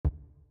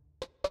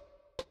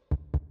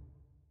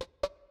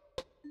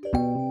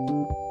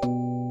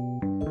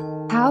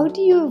How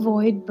do you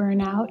avoid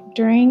burnout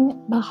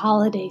during the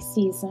holiday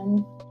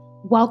season?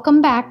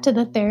 Welcome back to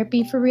the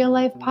Therapy for Real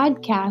Life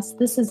podcast.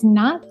 This is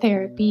not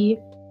therapy,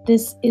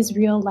 this is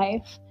real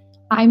life.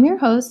 I'm your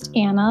host,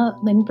 Anna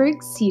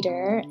Lindberg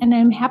Cedar, and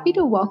I'm happy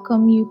to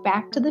welcome you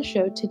back to the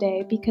show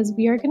today because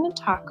we are going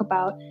to talk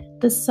about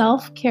the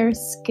self-care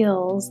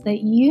skills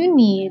that you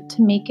need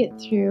to make it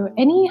through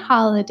any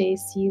holiday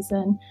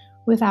season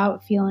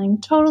without feeling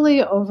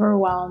totally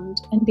overwhelmed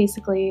and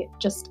basically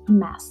just a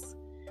mess.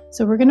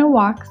 So we're going to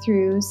walk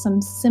through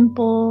some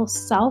simple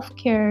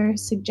self-care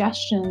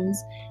suggestions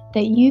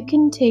that you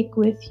can take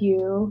with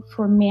you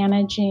for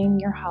managing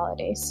your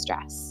holiday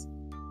stress.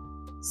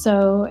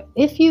 So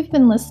if you've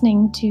been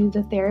listening to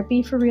the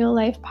Therapy for Real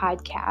Life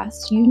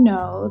podcast, you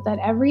know that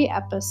every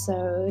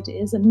episode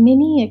is a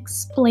mini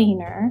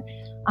explainer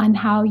on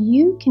how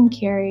you can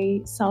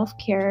carry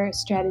self-care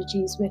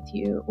strategies with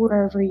you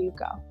wherever you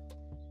go.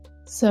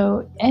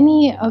 So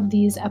any of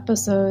these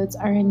episodes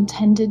are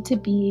intended to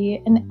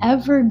be an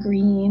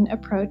evergreen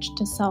approach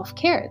to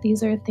self-care.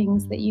 These are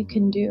things that you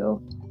can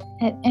do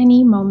at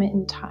any moment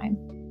in time.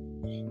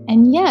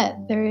 And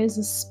yet there is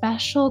a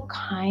special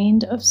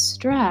kind of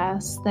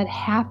stress that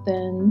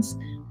happens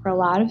for a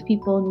lot of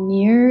people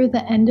near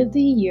the end of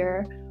the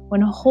year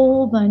when a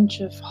whole bunch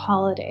of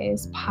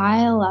holidays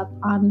pile up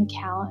on the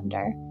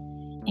calendar.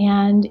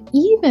 And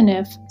even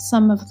if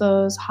some of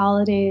those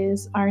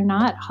holidays are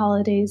not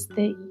holidays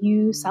that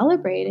you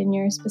celebrate in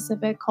your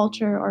specific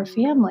culture or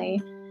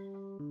family,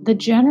 the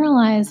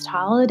generalized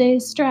holiday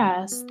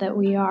stress that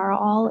we are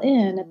all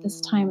in at this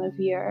time of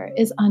year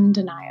is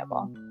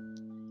undeniable.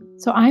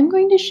 So I'm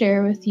going to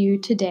share with you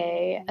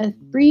today a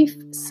brief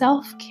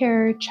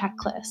self-care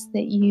checklist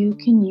that you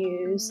can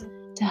use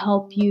to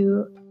help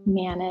you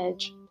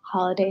manage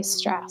holiday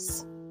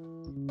stress.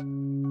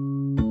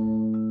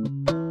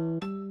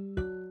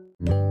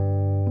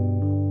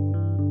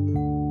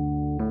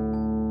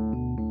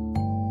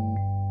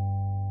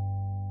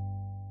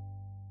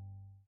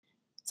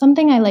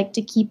 Something I like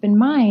to keep in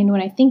mind when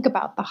I think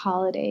about the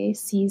holiday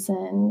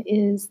season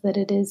is that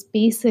it is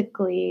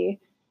basically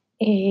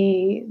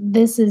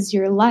this is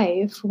your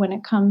life when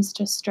it comes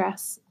to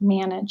stress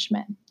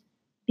management.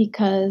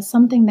 Because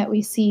something that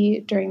we see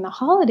during the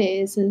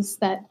holidays is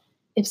that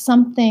if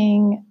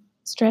something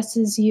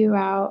stresses you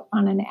out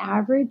on an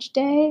average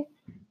day,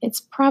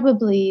 it's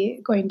probably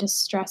going to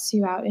stress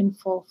you out in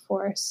full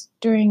force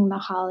during the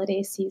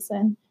holiday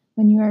season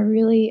when you are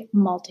really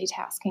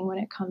multitasking when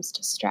it comes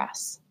to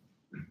stress.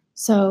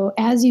 So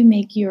as you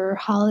make your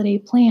holiday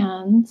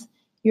plans,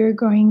 you're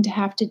going to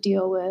have to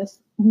deal with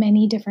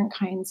many different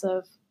kinds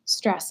of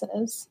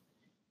stresses.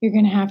 You're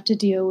going to have to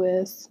deal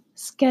with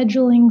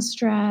scheduling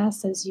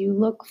stress as you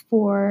look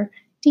for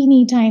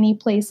teeny tiny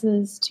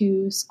places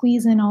to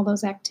squeeze in all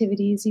those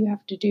activities you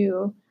have to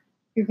do.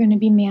 You're going to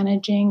be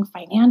managing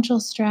financial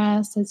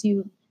stress as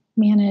you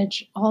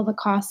manage all the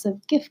costs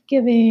of gift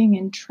giving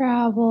and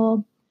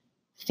travel,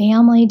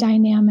 family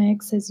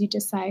dynamics as you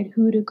decide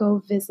who to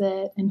go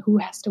visit and who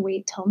has to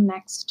wait till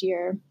next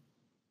year.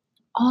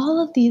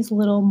 All of these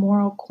little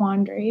moral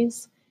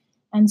quandaries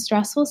and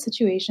stressful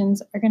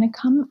situations are going to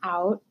come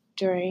out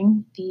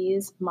during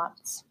these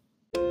months.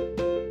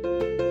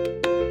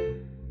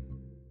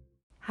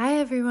 Hi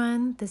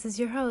everyone, this is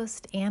your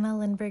host, Anna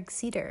Lindberg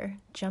Cedar,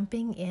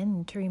 jumping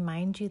in to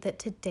remind you that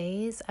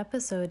today's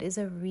episode is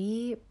a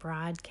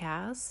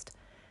rebroadcast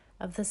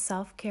of the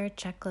self-care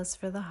checklist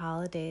for the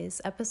holidays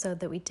episode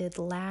that we did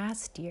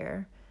last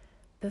year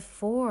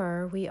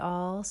before we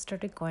all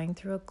started going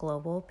through a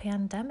global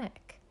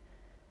pandemic.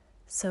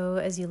 So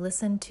as you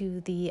listen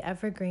to the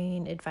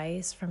evergreen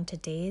advice from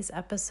today's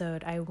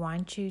episode, I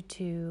want you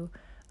to,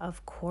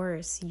 of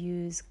course,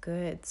 use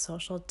good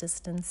social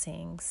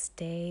distancing,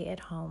 stay at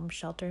home,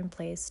 shelter in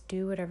place,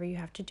 do whatever you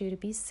have to do to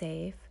be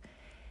safe,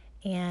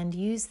 and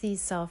use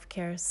these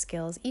self-care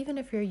skills, even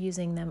if you're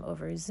using them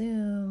over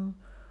Zoom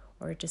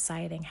or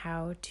deciding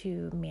how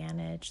to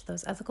manage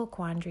those ethical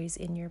quandaries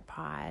in your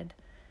pod.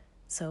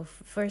 So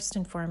first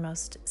and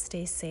foremost,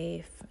 stay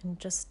safe, and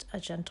just a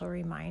gentle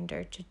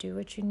reminder to do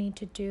what you need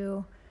to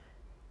do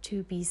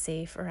to be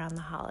safe around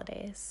the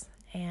holidays.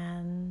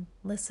 And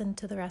listen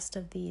to the rest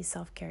of the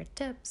self-care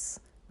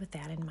tips with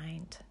that in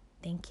mind.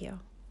 Thank you.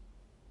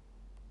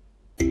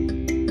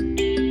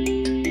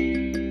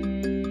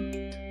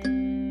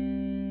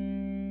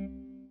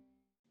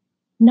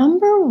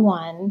 Number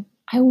one,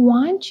 I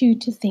want you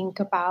to think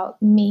about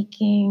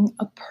making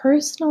a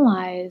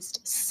personalized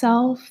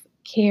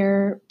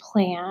self-care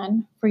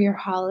plan for your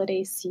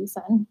holiday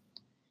season.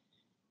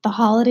 The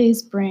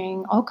holidays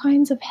bring all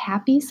kinds of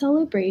happy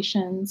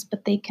celebrations,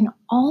 but they can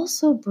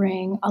also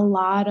bring a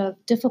lot of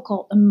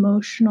difficult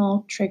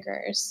emotional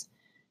triggers,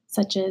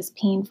 such as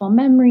painful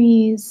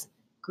memories,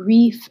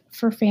 grief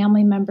for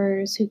family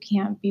members who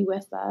can't be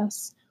with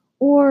us,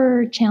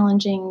 or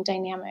challenging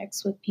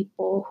dynamics with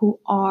people who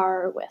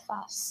are with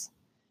us.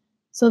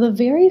 So the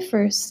very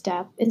first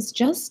step is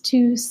just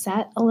to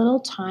set a little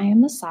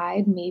time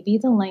aside, maybe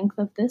the length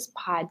of this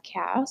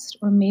podcast,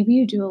 or maybe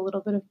you do a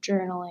little bit of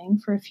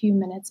journaling for a few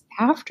minutes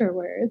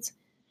afterwards,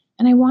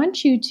 And I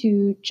want you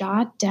to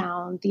jot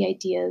down the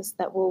ideas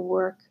that will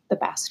work the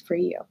best for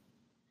you.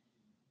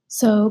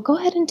 So go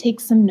ahead and take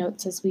some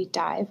notes as we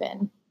dive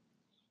in.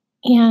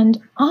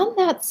 And on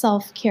that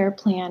self-care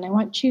plan, I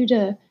want you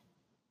to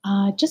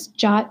just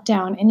jot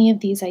down any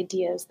of these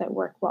ideas that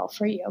work well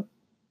for you.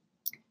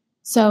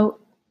 So,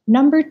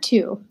 number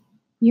 2,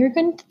 you're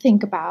going to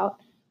think about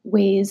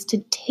ways to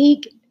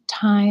take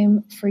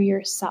time for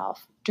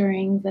yourself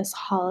during this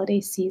holiday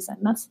season.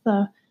 That's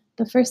the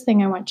first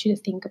thing I want you to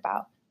think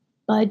about,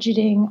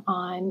 budgeting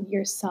on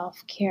your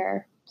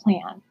self-care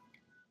plan.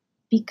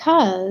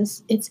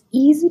 Because it's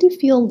easy to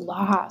feel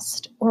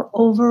lost or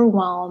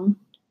overwhelmed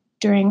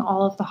during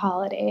all of the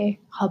holiday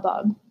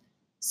hubbub.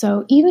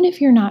 So even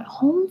if you're not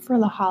home for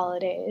the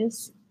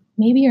holidays,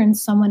 maybe you're in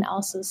someone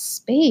else's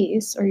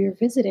space or you're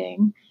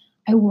visiting,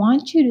 I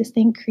want you to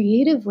think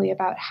creatively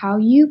about how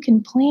you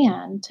can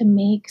plan to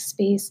make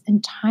space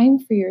and time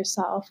for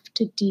yourself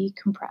to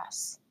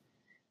decompress.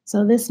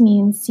 So this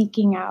means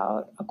seeking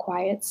out a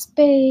quiet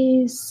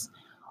space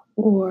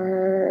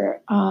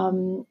or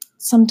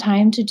some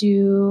time to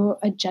do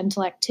a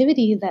gentle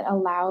activity that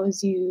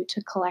allows you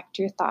to collect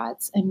your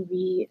thoughts and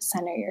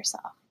recenter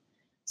yourself.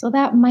 So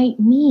that might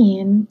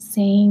mean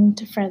saying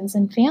to friends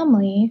and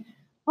family,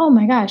 "Oh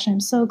my gosh, I'm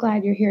so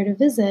glad you're here to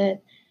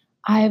visit.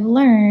 I've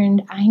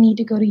learned I need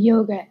to go to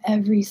yoga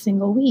every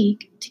single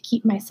week to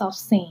keep myself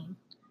sane.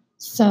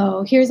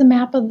 So here's a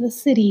map of the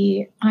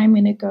city. I'm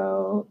going to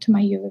go to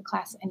my yoga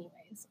class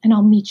anyways, and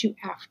I'll meet you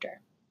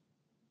after."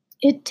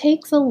 It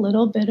takes a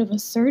little bit of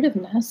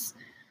assertiveness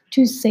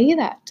to say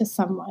that to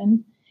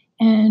someone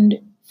and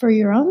for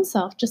your own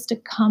self just to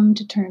come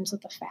to terms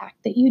with the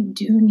fact that you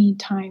do need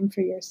time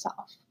for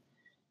yourself.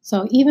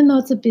 So even though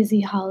it's a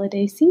busy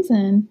holiday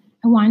season,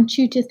 I want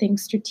you to think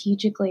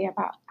strategically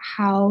about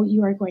how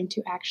you are going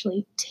to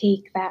actually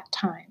take that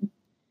time.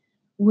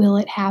 Will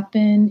it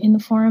happen in the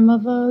form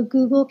of a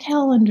Google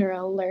Calendar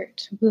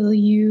alert? Will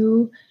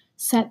you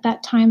set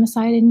that time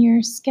aside in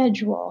your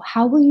schedule?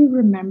 How will you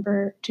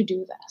remember to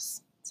do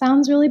this?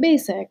 Sounds really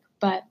basic,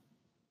 but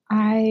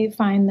I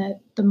find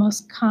that the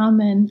most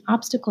common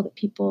obstacle that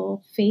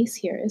people face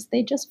here is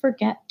they just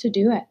forget to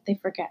do it. They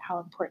forget how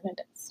important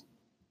it is.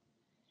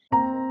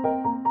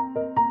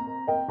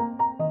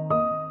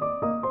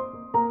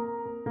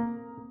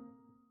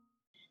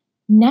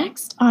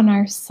 Next on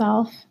our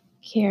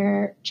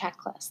self-care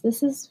checklist,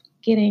 this is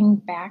getting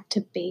back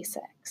to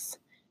basics.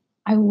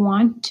 I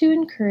want to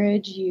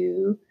encourage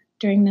you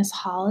during this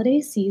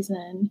holiday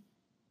season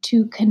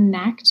to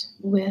connect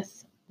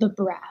with the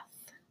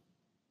breath.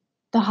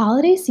 The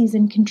holiday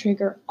season can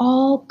trigger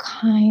all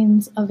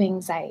kinds of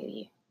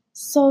anxiety,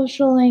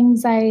 social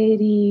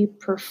anxiety,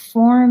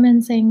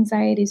 performance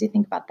anxiety, as you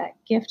think about that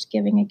gift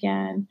giving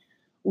again,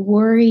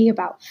 worry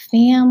about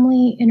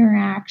family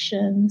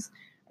interactions,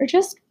 or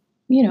just,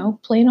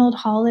 plain old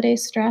holiday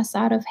stress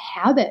out of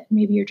habit.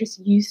 Maybe you're just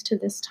used to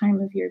this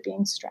time of year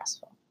being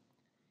stressful.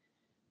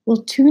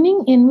 Well,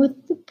 tuning in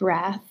with the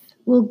breath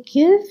will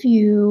give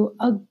you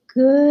a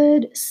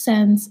good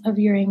sense of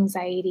your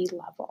anxiety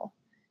level.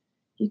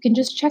 You can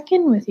just check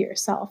in with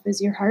yourself.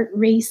 Is your heart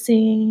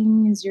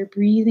racing? Is your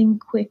breathing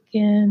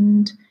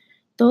quickened?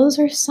 Those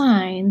are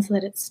signs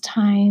that it's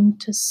time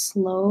to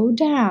slow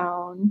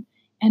down,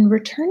 and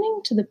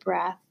returning to the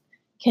breath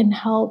can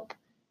help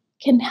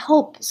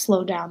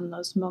slow down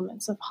those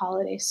moments of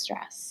holiday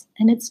stress.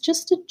 And it's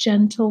just a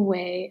gentle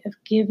way of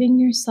giving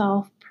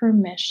yourself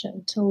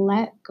permission to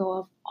let go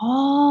of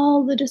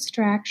all the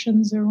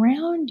distractions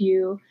around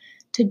you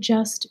to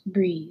just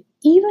breathe,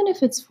 even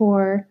if it's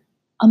for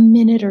a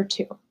minute or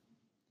two.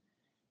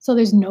 So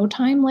there's no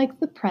time like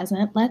the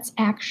present. Let's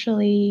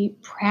actually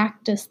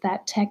practice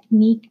that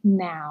technique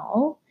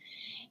now.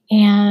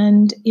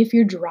 And if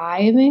you're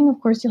driving, of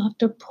course, you'll have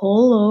to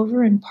pull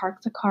over and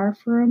park the car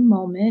for a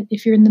moment.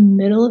 If you're in the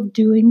middle of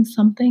doing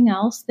something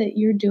else that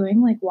you're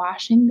doing, like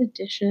washing the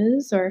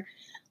dishes or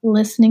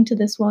listening to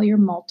this while you're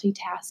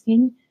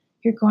multitasking,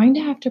 you're going to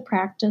have to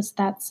practice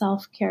that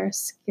self-care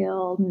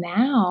skill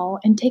now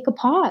and take a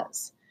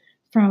pause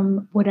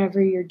from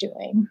whatever you're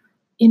doing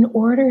in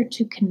order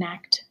to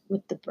connect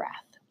with the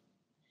breath.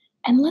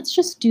 And let's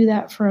just do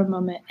that for a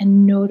moment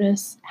and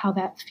notice how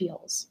that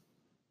feels.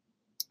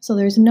 So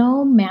there's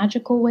no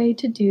magical way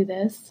to do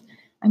this.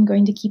 I'm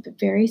going to keep it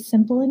very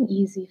simple and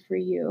easy for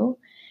you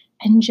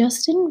and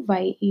just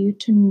invite you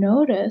to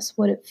notice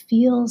what it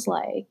feels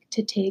like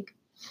to take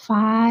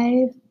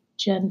 5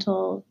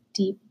 gentle,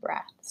 deep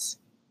breaths.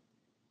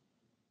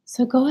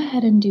 So go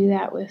ahead and do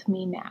that with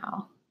me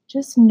now.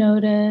 Just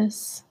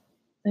notice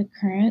the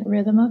current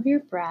rhythm of your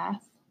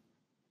breath.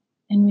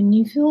 And when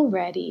you feel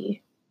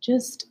ready,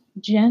 just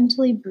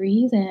gently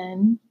breathe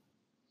in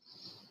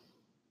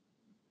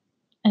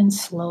and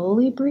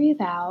slowly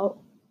breathe out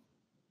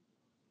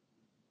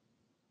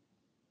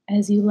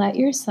as you let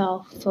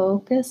yourself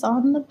focus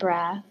on the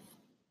breath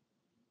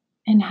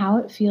and how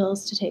it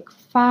feels to take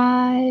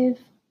 5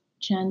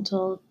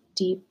 gentle,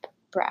 deep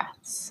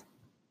breaths,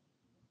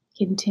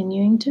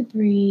 continuing to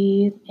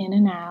breathe in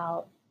and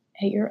out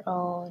at your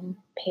own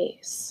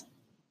pace.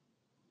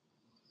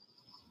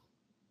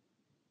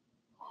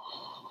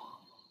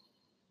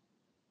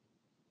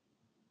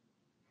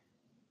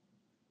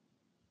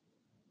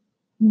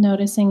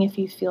 Noticing if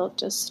you feel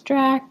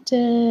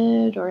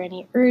distracted or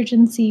any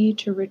urgency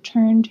to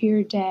return to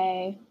your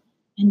day.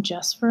 And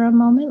just for a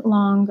moment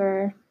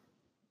longer,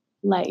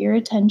 let your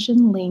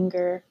attention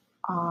linger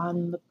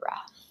on the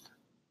breath.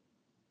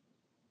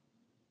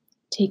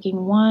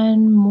 Taking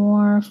one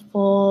more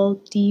full,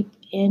 deep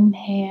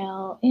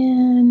inhale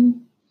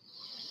in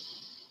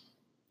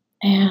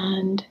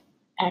and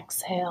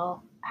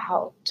exhale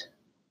out.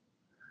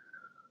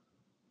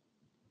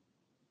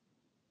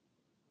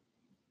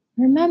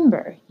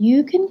 Remember,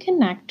 you can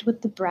connect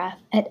with the breath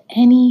at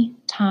any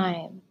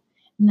time,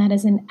 and that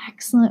is an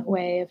excellent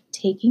way of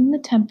taking the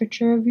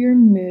temperature of your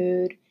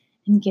mood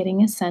and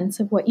getting a sense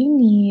of what you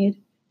need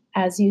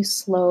as you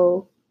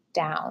slow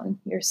down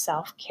your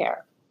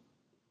self-care.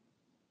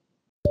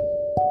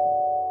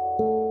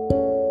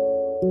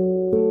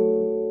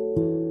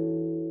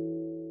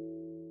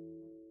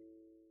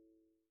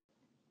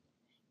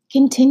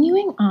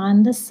 Continuing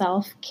on the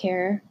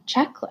self-care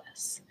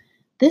checklist,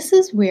 this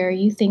is where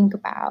you think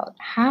about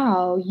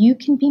how you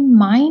can be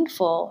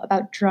mindful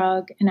about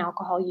drug and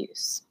alcohol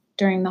use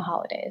during the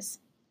holidays.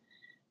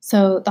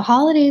 So, the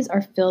holidays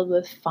are filled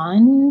with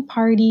fun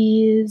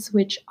parties,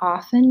 which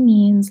often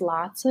means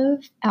lots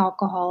of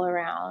alcohol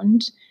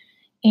around.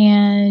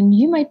 And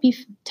you might be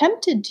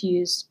tempted to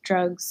use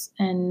drugs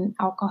and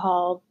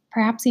alcohol,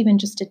 perhaps even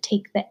just to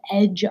take the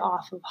edge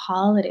off of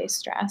holiday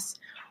stress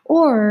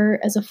or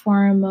as a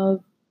form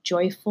of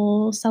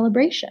joyful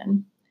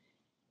celebration.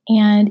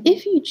 And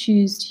if you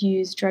choose to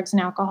use drugs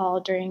and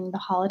alcohol during the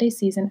holiday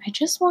season, I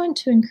just want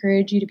to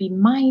encourage you to be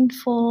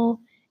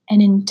mindful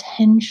and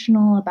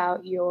intentional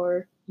about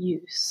your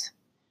use.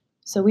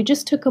 So we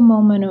just took a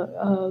moment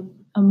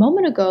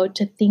ago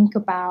to think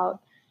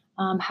about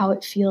how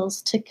it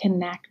feels to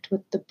connect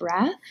with the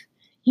breath.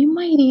 You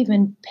might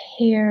even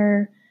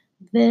pair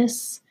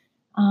this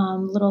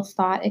little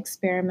thought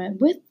experiment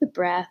with the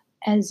breath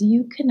as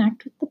you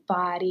connect with the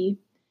body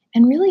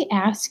and really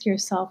ask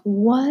yourself,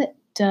 what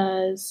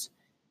does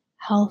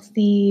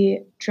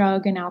healthy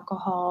drug and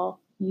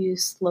alcohol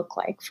use look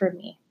like for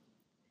me?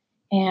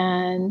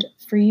 And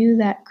for you,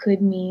 that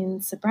could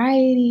mean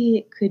sobriety,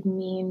 it could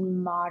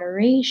mean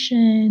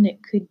moderation, it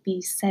could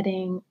be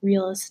setting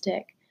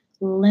realistic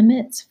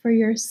limits for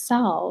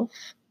yourself.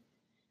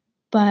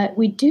 But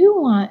we do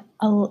want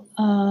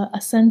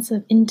a sense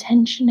of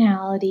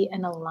intentionality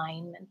and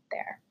alignment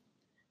there.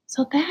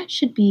 So that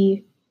should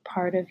be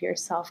part of your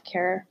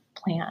self-care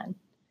plan,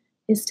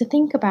 is to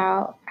think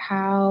about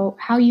how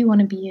you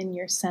want to be in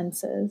your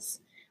senses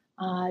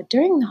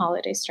during the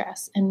holiday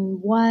stress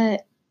and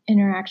what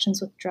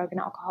interactions with drug and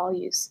alcohol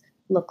use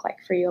look like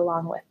for you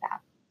along with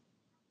that.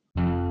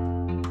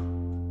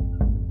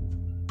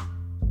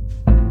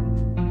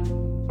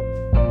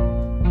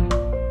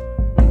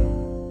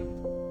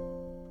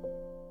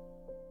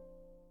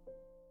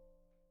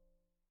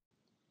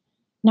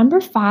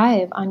 Number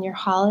 5 on your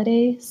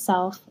holiday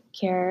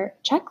self-care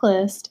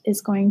checklist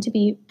is going to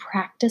be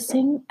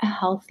practicing a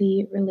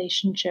healthy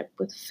relationship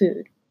with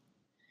food.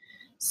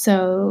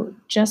 So,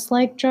 just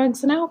like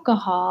drugs and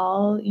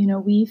alcohol,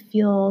 we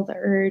feel the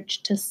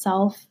urge to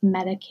self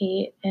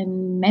medicate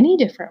in many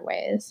different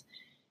ways.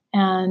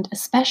 And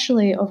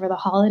especially over the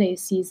holiday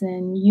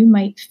season, you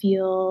might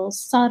feel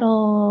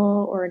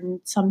subtle or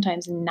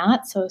sometimes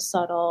not so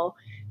subtle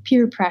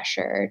peer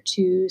pressure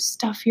to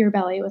stuff your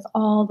belly with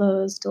all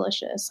those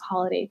delicious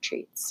holiday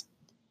treats.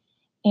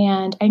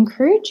 And I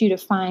encourage you to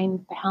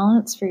find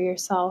balance for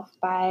yourself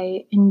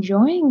by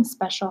enjoying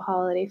special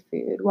holiday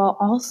food while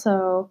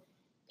also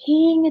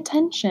paying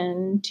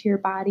attention to your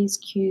body's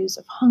cues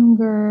of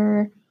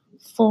hunger,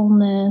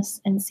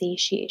 fullness, and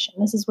satiation.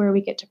 This is where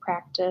we get to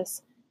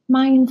practice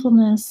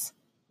mindfulness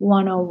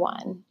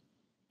 101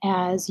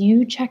 as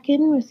you check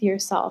in with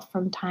yourself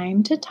from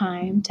time to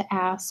time to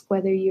ask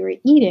whether you're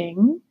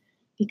eating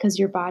because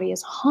your body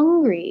is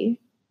hungry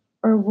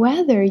or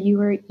whether you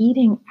are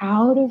eating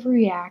out of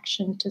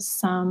reaction to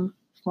some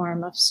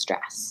form of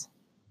stress.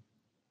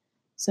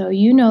 So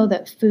you know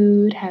that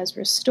food has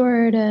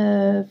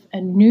restorative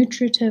and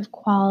nutritive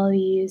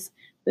qualities,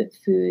 but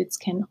foods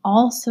can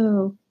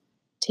also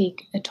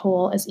take a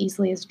toll as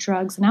easily as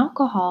drugs and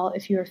alcohol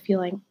if you are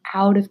feeling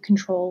out of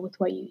control with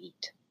what you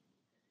eat.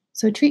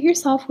 So treat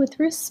yourself with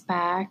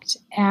respect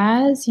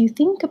as you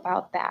think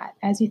about that,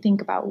 as you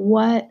think about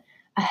what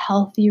a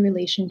healthy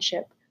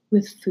relationship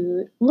with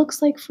food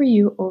looks like for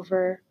you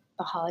over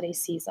the holiday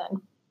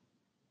season.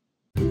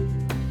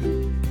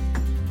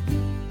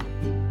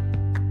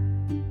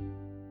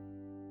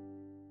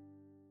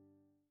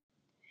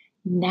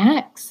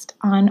 Next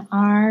on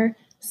our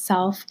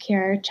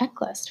self-care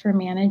checklist for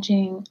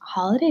managing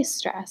holiday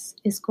stress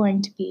is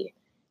going to be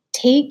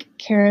take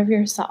care of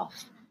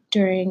yourself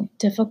during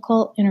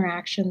difficult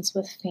interactions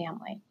with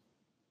family.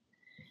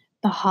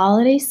 The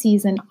holiday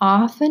season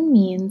often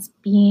means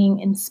being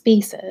in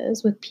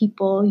spaces with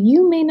people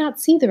you may not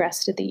see the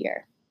rest of the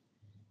year.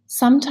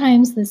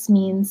 Sometimes this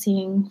means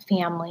seeing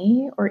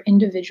family or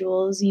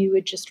individuals you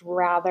would just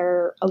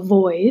rather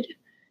avoid,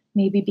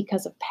 maybe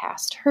because of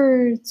past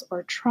hurts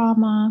or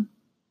trauma.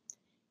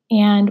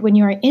 And when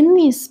you are in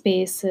these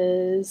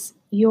spaces,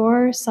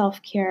 your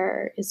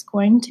self-care is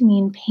going to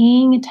mean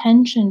paying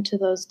attention to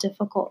those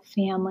difficult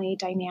family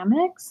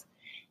dynamics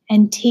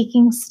and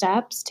taking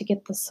steps to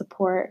get the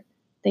support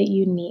that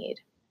you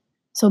need.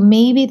 So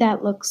maybe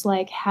that looks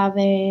like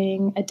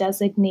having a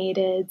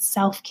designated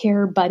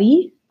self-care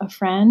buddy, a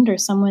friend or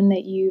someone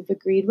that you've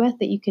agreed with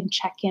that you can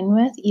check in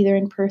with either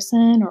in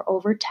person or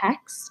over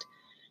text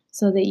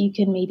so that you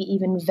can maybe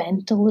even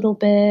vent a little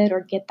bit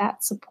or get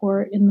that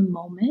support in the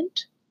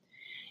moment.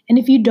 And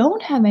if you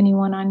don't have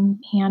anyone on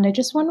hand, I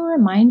just want to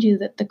remind you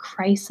that the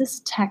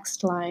crisis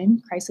text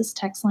line,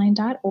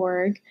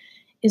 crisistextline.org,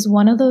 is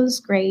one of those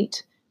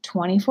great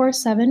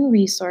 24/7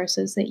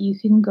 resources that you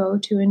can go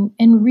to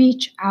and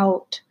reach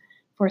out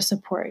for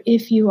support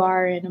if you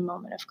are in a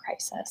moment of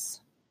crisis.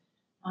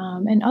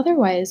 And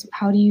otherwise,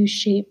 how do you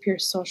shape your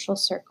social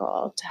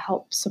circle to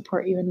help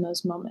support you in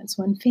those moments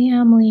when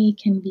family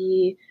can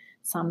be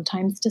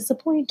sometimes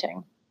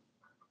disappointing,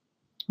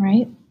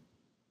 right?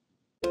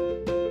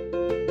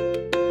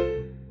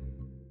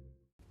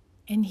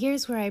 And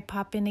here's where I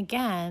pop in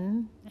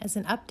again as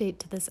an update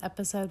to this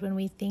episode when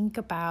we think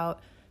about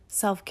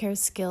self-care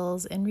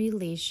skills in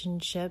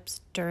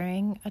relationships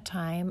during a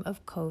time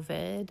of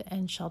COVID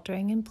and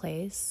sheltering in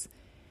place.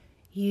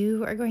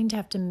 You are going to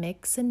have to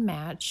mix and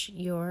match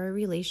your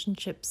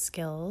relationship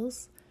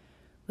skills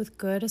with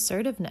good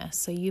assertiveness.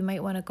 So you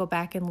might want to go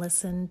back and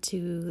listen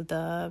to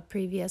the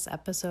previous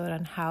episode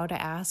on how to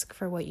ask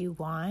for what you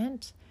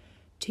want,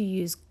 to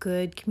use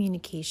good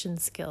communication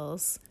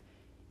skills.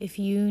 If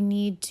you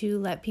need to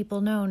let people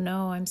know,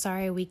 no, I'm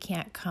sorry, we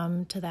can't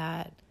come to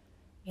that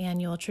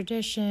annual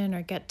tradition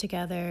or get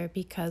together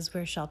because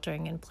we're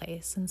sheltering in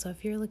place. And so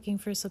if you're looking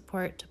for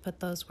support to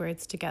put those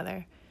words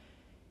together,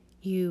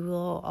 you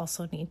will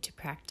also need to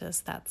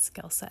practice that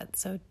skill set.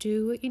 So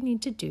do what you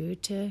need to do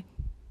to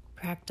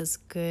practice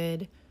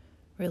good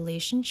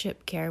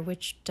relationship care,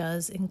 which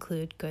does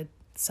include good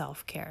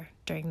self-care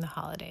during the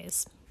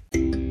holidays.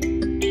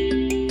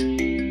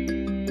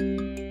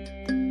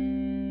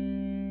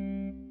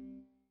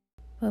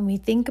 When we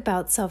think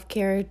about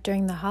self-care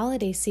during the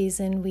holiday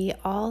season, we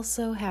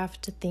also have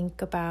to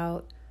think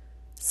about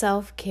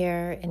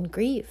self-care and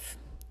grief.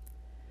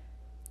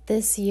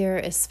 This year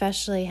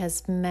especially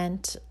has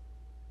meant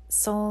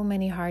so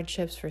many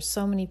hardships for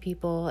so many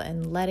people,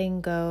 and letting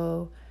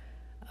go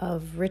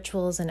of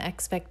rituals and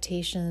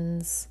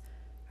expectations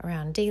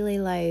around daily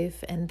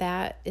life, and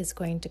that is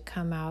going to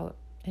come out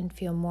and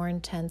feel more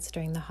intense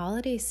during the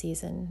holiday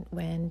season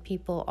when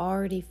people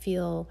already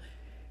feel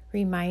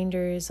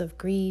reminders of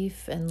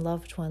grief and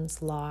loved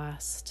ones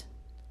lost.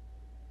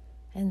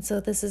 And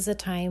so this is a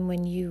time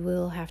when you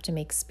will have to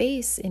make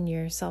space in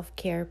your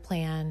self-care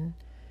plan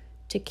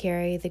to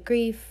carry the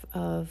grief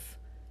of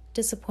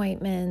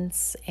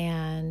disappointments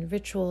and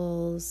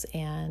rituals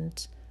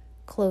and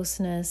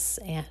closeness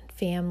and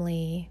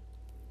family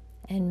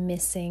and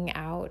missing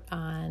out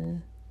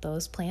on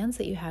those plans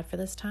that you had for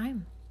this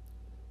time.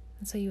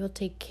 And so you will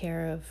take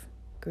care of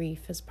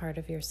grief as part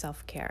of your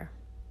self-care.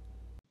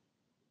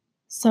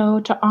 So,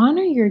 to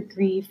honor your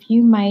grief,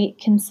 you might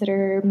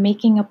consider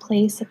making a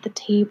place at the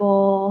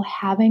table,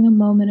 having a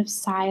moment of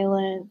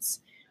silence,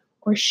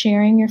 or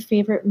sharing your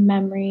favorite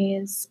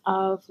memories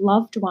of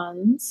loved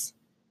ones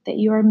that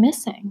you are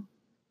missing.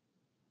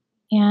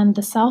 And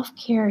the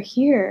self-care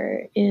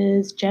here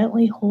is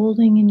gently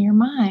holding in your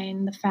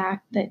mind the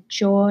fact that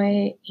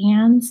joy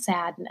and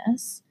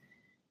sadness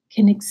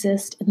can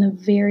exist in the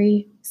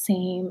very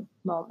same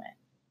moment.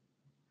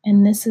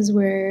 And this is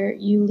where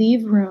you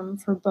leave room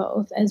for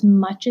both as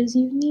much as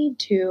you need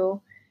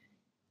to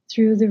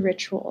through the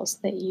rituals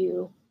that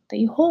you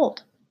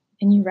hold,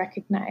 and you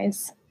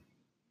recognize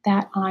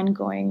that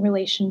ongoing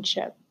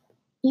relationship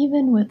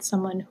even with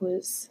someone who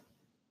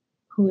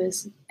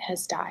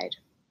has died.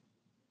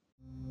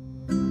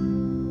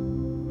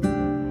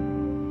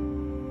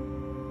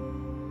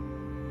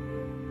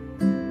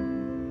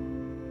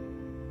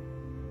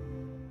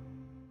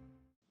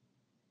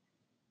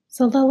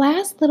 So, the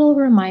last little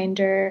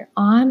reminder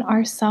on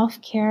our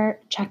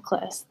self-care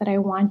checklist that I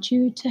want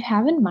you to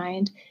have in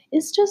mind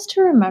is just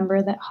to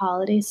remember that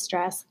holiday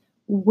stress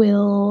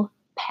will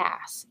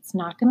pass. It's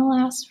not going to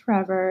last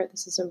forever.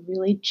 This is a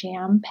really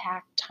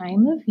jam-packed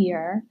time of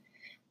year.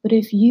 But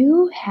if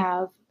you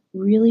have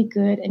really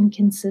good and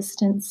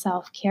consistent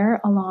self-care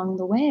along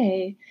the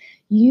way,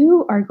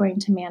 you are going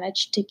to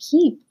manage to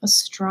keep a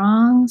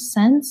strong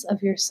sense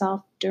of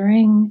yourself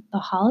during the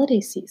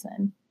holiday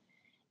season.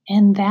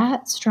 And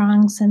that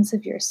strong sense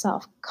of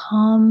yourself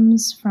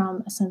comes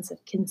from a sense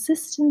of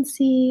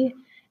consistency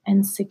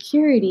and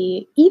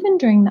security, even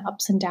during the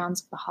ups and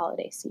downs of the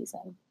holiday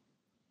season.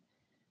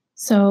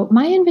 So,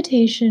 my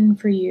invitation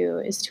for you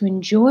is to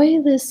enjoy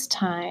this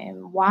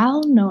time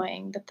while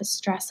knowing that the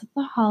stress of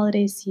the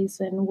holiday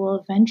season will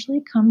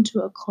eventually come to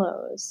a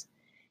close,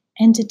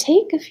 and to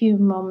take a few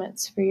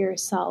moments for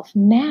yourself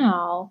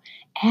now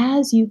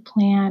as you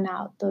plan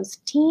out those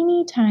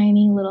teeny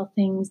tiny little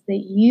things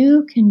that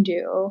you can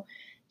do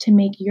to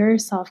make your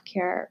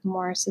self-care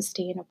more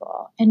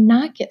sustainable and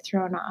not get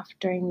thrown off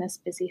during this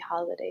busy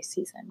holiday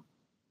season.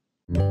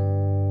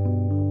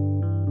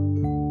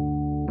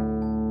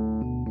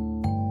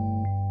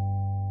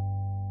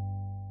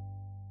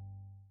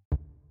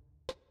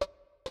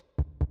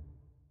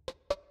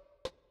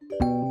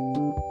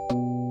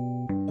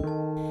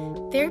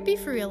 Therapy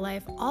for Real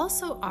Life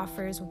also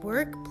offers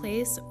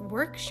workplace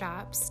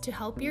workshops to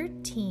help your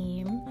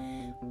team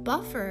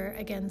buffer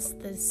against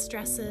the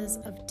stresses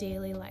of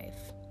daily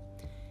life.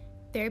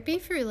 Therapy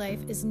for Real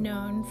Life is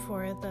known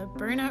for the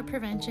Burnout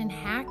Prevention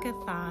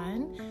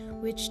Hackathon,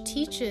 which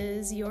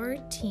teaches your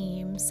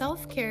team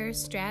self-care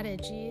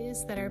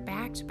strategies that are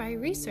backed by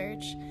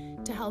research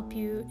to help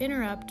you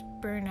interrupt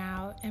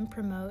burnout and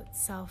promote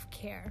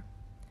self-care.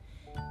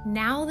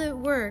 Now that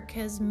work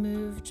has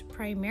moved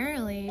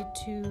primarily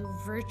to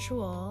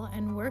virtual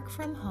and work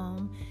from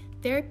home,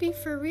 Therapy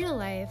for Real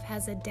Life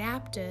has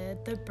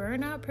adapted the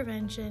Burnout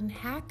Prevention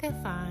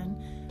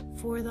Hackathon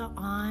for the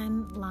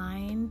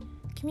online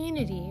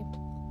community.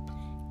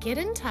 Get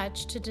in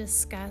touch to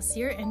discuss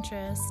your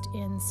interest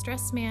in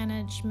stress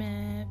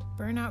management,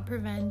 burnout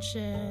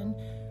prevention,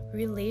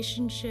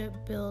 relationship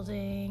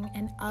building,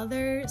 and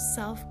other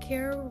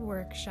self-care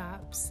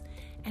workshops,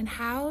 and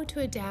how to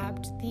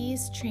adapt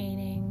these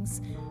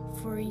trainings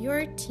for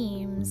your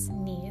team's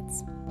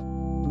needs.